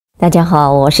大家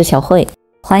好，我是小慧，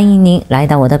欢迎您来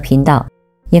到我的频道，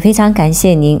也非常感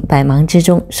谢您百忙之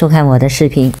中收看我的视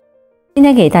频。今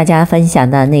天给大家分享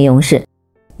的内容是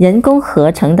人工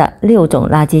合成的6种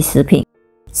垃圾食品，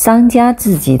商家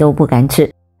自己都不敢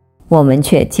吃，我们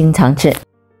却经常吃。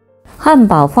汉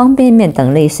堡、方便面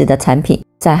等类似的产品，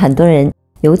在很多人，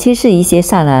尤其是一些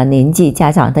上了年纪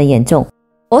家长的眼中，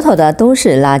妥妥的都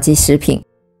是垃圾食品。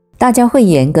大家会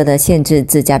严格的限制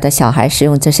自家的小孩食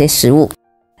用这些食物。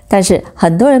但是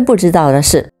很多人不知道的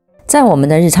是，在我们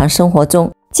的日常生活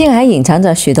中，竟还隐藏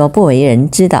着许多不为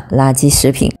人知的垃圾食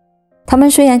品。它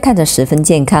们虽然看着十分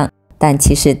健康，但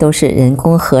其实都是人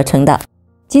工合成的。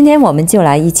今天我们就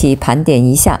来一起盘点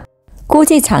一下，估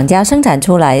计厂家生产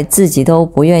出来自己都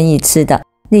不愿意吃的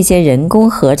那些人工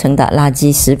合成的垃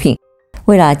圾食品。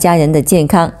为了家人的健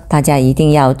康，大家一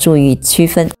定要注意区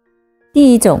分。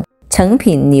第一种，成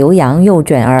品牛羊肉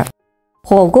卷儿。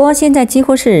火锅现在几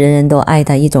乎是人人都爱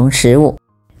的一种食物，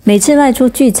每次外出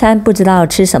聚餐不知道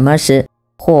吃什么时，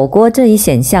火锅这一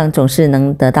选项总是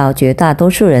能得到绝大多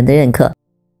数人的认可。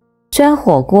虽然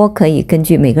火锅可以根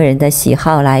据每个人的喜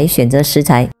好来选择食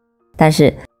材，但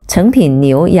是成品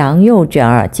牛羊肉卷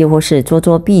儿几乎是桌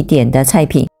桌必点的菜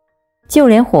品，就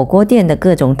连火锅店的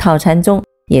各种套餐中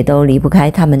也都离不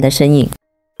开他们的身影。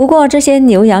不过这些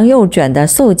牛羊肉卷的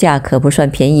售价可不算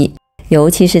便宜，尤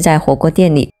其是在火锅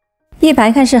店里，一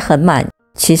排看似很满，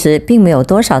其实并没有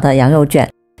多少的羊肉卷，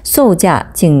售价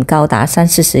竟高达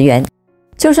30-40元。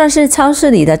就算是超市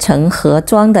里的成盒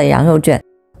装的羊肉卷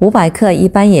，500克一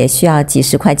般也需要几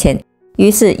十块钱。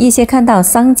于是一些看到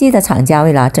商机的厂家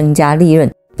为了增加利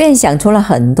润，便想出了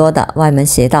很多的歪门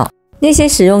邪道。那些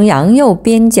使用羊肉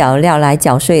边角料来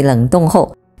搅碎冷冻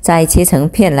后，再切成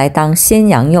片来当鲜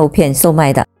羊肉片售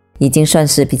卖的，已经算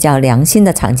是比较良心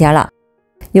的厂家了。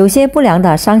有些不良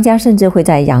的商家甚至会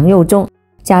在羊肉中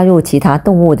加入其他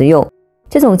动物的肉，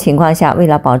这种情况下，为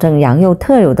了保证羊肉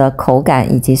特有的口感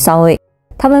以及骚味，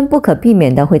他们不可避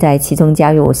免的会在其中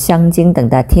加入香精等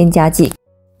的添加剂，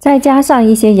再加上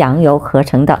一些羊油合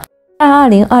成的。在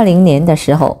2020年的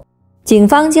时候，警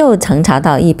方就曾查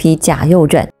到一批假肉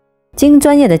卷，经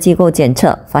专业的机构检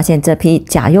测，发现这批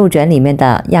假肉卷里面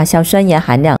的亚硝酸盐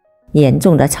含量严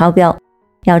重的超标。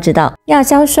要知道，亚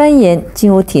硝酸盐进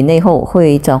入体内后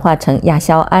会转化成亚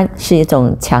硝胺，是一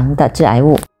种强的致癌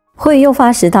物，会诱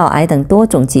发食道癌等多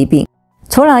种疾病。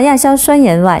除了亚硝酸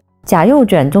盐外，假肉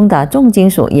卷中的重金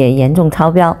属也严重超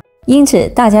标。因此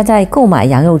大家在购买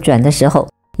羊肉卷的时候，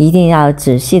一定要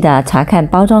仔细的查看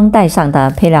包装袋上的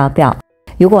配料表，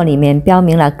如果里面标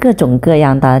明了各种各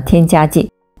样的添加剂，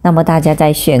那么大家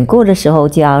在选购的时候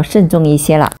就要慎重一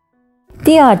些了。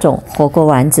第二种，火锅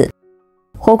丸子。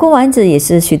火锅丸子也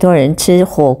是许多人吃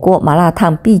火锅麻辣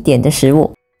烫必点的食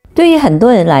物。对于很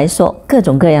多人来说，各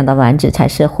种各样的丸子才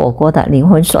是火锅的灵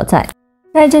魂所在。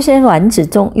在这些丸子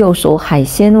中，又属海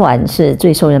鲜丸是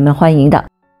最受人们欢迎的。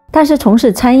但是从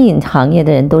事餐饮行业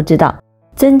的人都知道，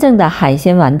真正的海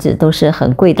鲜丸子都是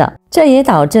很贵的，这也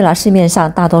导致了市面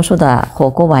上大多数的火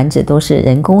锅丸子都是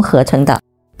人工合成的。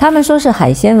他们说是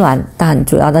海鲜丸，但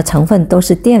主要的成分都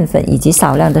是淀粉以及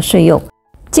少量的碎肉，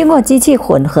经过机器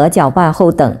混合搅拌后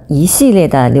等一系列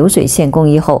的流水线工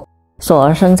艺后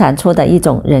所生产出的一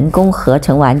种人工合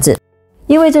成丸子。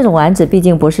因为这种丸子毕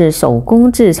竟不是手工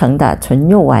制成的纯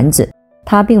肉丸子，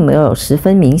它并没有十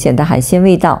分明显的海鲜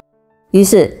味道，于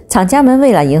是厂家们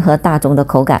为了迎合大众的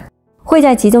口感，会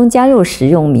在其中加入食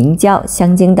用明胶、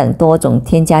香精等多种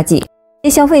添加剂。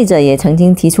消费者也曾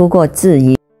经提出过质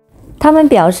疑，他们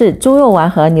表示猪肉丸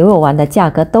和牛肉丸的价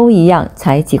格都一样，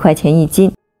才几块钱一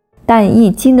斤，但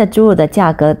1斤的猪肉的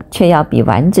价格却要比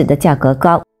丸子的价格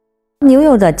高，牛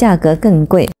肉的价格更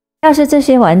贵。要是这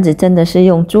些丸子真的是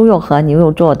用猪肉和牛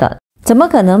肉做的，怎么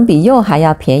可能比肉还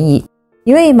要便宜？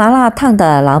一位麻辣烫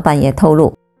的老板也透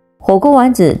露，火锅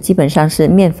丸子基本上是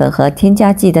面粉和添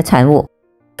加剂的产物。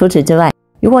除此之外，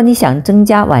如果你想增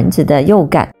加丸子的肉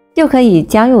感，就可以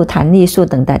加入弹力素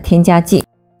等的添加剂。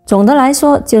总的来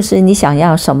说，就是你想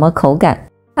要什么口感，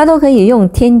它都可以用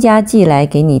添加剂来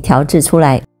给你调制出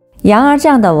来。然而这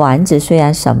样的丸子虽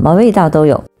然什么味道都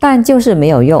有，但就是没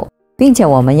有肉。并且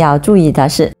我们要注意的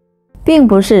是，并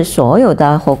不是所有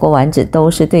的火锅丸子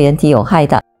都是对人体有害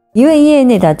的。一位业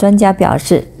内的专家表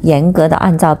示，严格的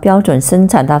按照标准生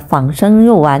产的仿生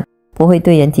肉丸不会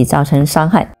对人体造成伤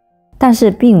害，但是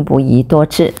并不宜多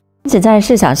吃。因此在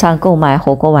市场上购买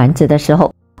火锅丸子的时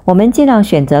候，我们尽量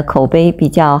选择口碑比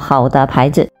较好的牌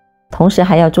子，同时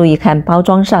还要注意看包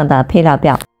装上的配料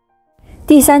表。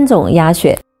第三种，鸭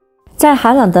血。在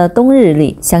寒冷的冬日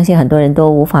里，相信很多人都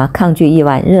无法抗拒一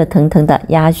碗热腾腾的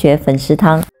鸭血粉丝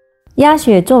汤。鸭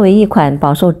血作为一款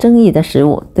饱受争议的食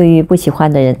物，对于不喜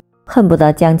欢的人恨不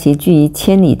得将其拒于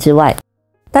千里之外。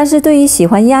但是对于喜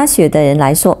欢鸭血的人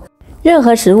来说，任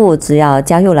何食物只要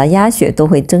加入了鸭血都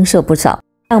会增色不少，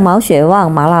像毛血旺、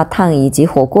麻辣烫以及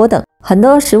火锅等，很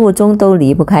多食物中都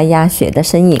离不开鸭血的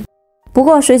身影。不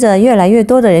过随着越来越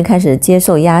多的人开始接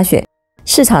受鸭血，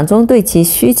市场中对其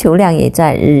需求量也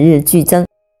在日日俱增，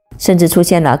甚至出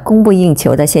现了供不应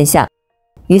求的现象。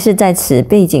于是在此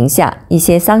背景下，一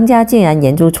些商家竟然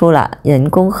研究出了人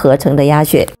工合成的鸭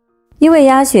血。因为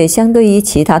鸭血相对于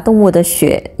其他动物的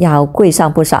血要贵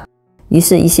上不少，于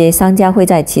是一些商家会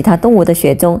在其他动物的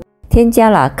血中添加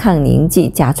了抗凝剂、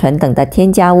甲醇等的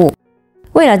添加物，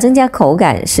为了增加口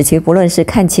感，使其不论是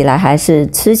看起来还是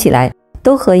吃起来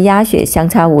都和鸭血相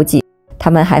差无几。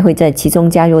他们还会在其中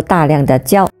加入大量的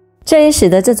胶，这也使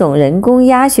得这种人工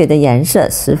鸭血的颜色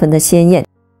十分的鲜艳，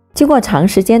经过长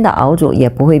时间的熬煮也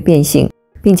不会变形，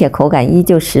并且口感依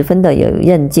旧十分的有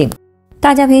韧劲。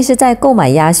大家平时在购买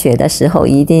鸭血的时候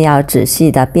一定要仔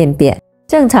细的辨别，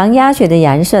正常鸭血的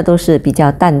颜色都是比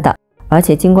较淡的，而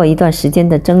且经过一段时间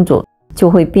的蒸煮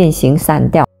就会变形散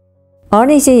掉，而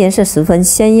那些颜色十分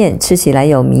鲜艳、吃起来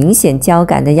有明显胶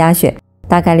感的鸭血，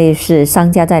大概率是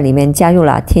商家在里面加入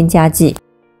了添加剂。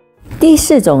第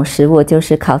4种食物就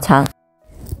是烤肠。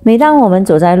每当我们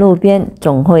走在路边，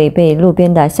总会被路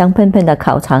边的香喷喷的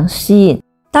烤肠吸引，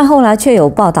但后来却有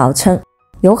报道称，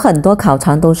有很多烤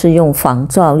肠都是用仿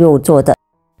造肉做的，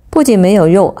不仅没有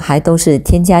肉，还都是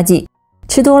添加剂，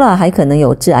吃多了还可能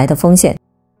有致癌的风险。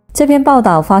这篇报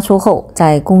道发出后，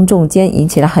在公众间引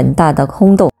起了很大的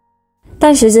轰动。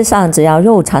但实质上，只要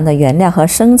肉肠的原料和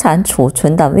生产储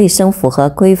存的卫生符合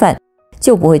规范，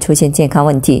就不会出现健康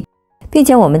问题，并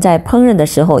且我们在烹饪的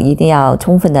时候一定要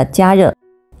充分的加热，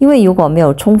因为如果没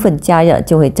有充分加热，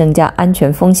就会增加安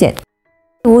全风险。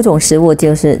第5种食物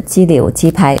就是鸡柳鸡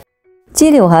排。鸡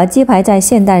柳和鸡排在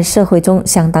现代社会中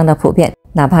相当的普遍，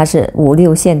哪怕是5、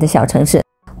6线的小城市，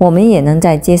我们也能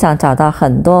在街上找到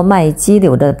很多卖鸡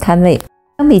柳的摊位。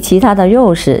相比其他的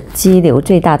肉食，鸡柳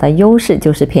最大的优势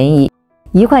就是便宜，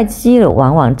一块鸡柳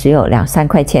往往只有2、3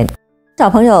块钱。小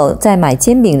朋友在买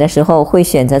煎饼的时候会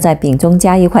选择在饼中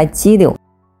加一块鸡柳，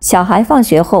小孩放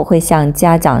学后会向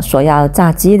家长索要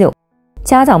炸鸡柳，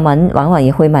家长们往往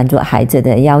也会满足孩子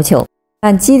的要求。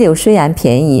但鸡柳虽然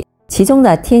便宜，其中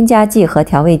的添加剂和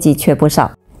调味剂却不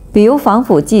少，比如防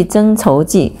腐剂、增稠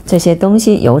剂，这些东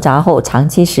西油炸后长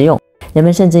期食用，人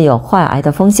们甚至有患癌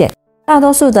的风险。大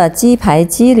多数的鸡排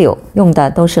鸡柳用的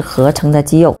都是合成的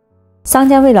鸡肉，商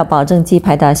家为了保证鸡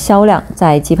排的销量，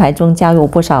在鸡排中加入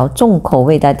不少重口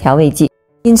味的调味剂，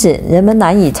因此人们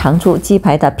难以尝出鸡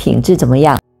排的品质怎么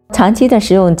样。长期的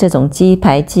食用这种鸡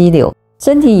排鸡柳，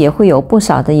身体也会有不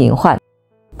少的隐患。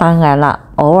当然了，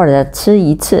偶尔的吃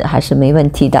一次还是没问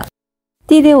题的。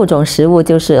第6种食物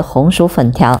就是红薯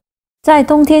粉条。在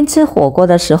冬天吃火锅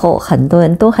的时候，很多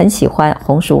人都很喜欢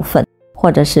红薯粉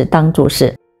或者是当主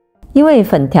食，因为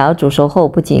粉条煮熟后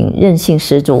不仅韧性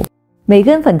十足，每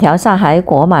根粉条上还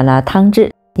裹满了汤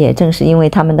汁，也正是因为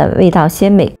它们的味道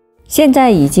鲜美，现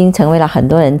在已经成为了很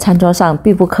多人餐桌上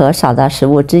必不可少的食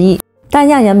物之一。但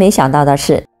让人没想到的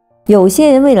是，有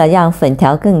些人为了让粉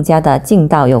条更加的劲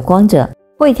道有光泽，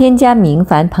会添加明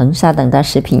矾、硼砂等的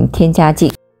食品添加剂。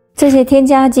这些添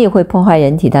加剂会破坏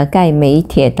人体的钙、镁、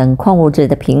铁等矿物质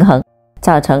的平衡，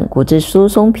造成骨质疏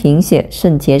松、贫血、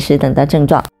肾结石等的症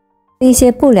状。一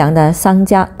些不良的商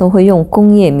家都会用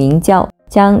工业明胶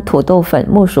将土豆粉、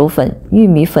木薯粉、玉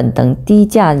米粉等低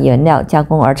价原料加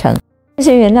工而成。这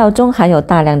些原料中含有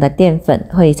大量的淀粉，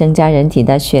会增加人体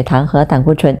的血糖和胆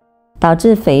固醇，导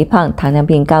致肥胖、糖尿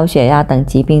病、高血压等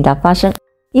疾病的发生。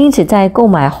因此在购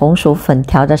买红薯粉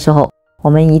条的时候，我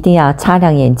们一定要擦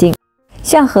亮眼睛。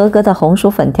像合格的红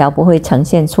薯粉条不会呈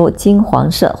现出金黄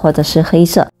色或者是黑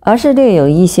色，而是略有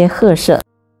一些褐色，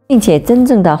并且真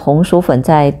正的红薯粉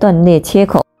在断裂切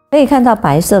口可以看到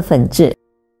白色粉质，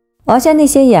而像那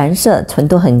些颜色纯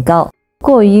度很高、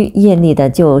过于艳丽的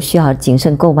就需要谨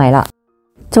慎购买了。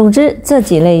总之，这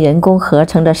几类人工合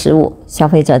成的食物，消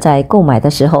费者在购买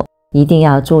的时候一定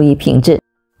要注意品质，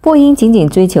不应仅仅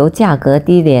追求价格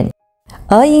低廉，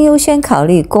而应优先考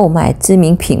虑购买知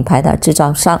名品牌的制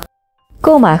造商，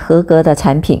购买合格的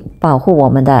产品，保护我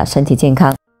们的身体健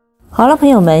康。好了，朋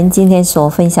友们，今天所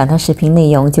分享的视频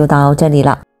内容就到这里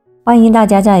了，欢迎大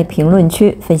家在评论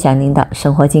区分享您的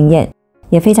生活经验，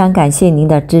也非常感谢您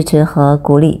的支持和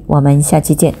鼓励，我们下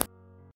期见。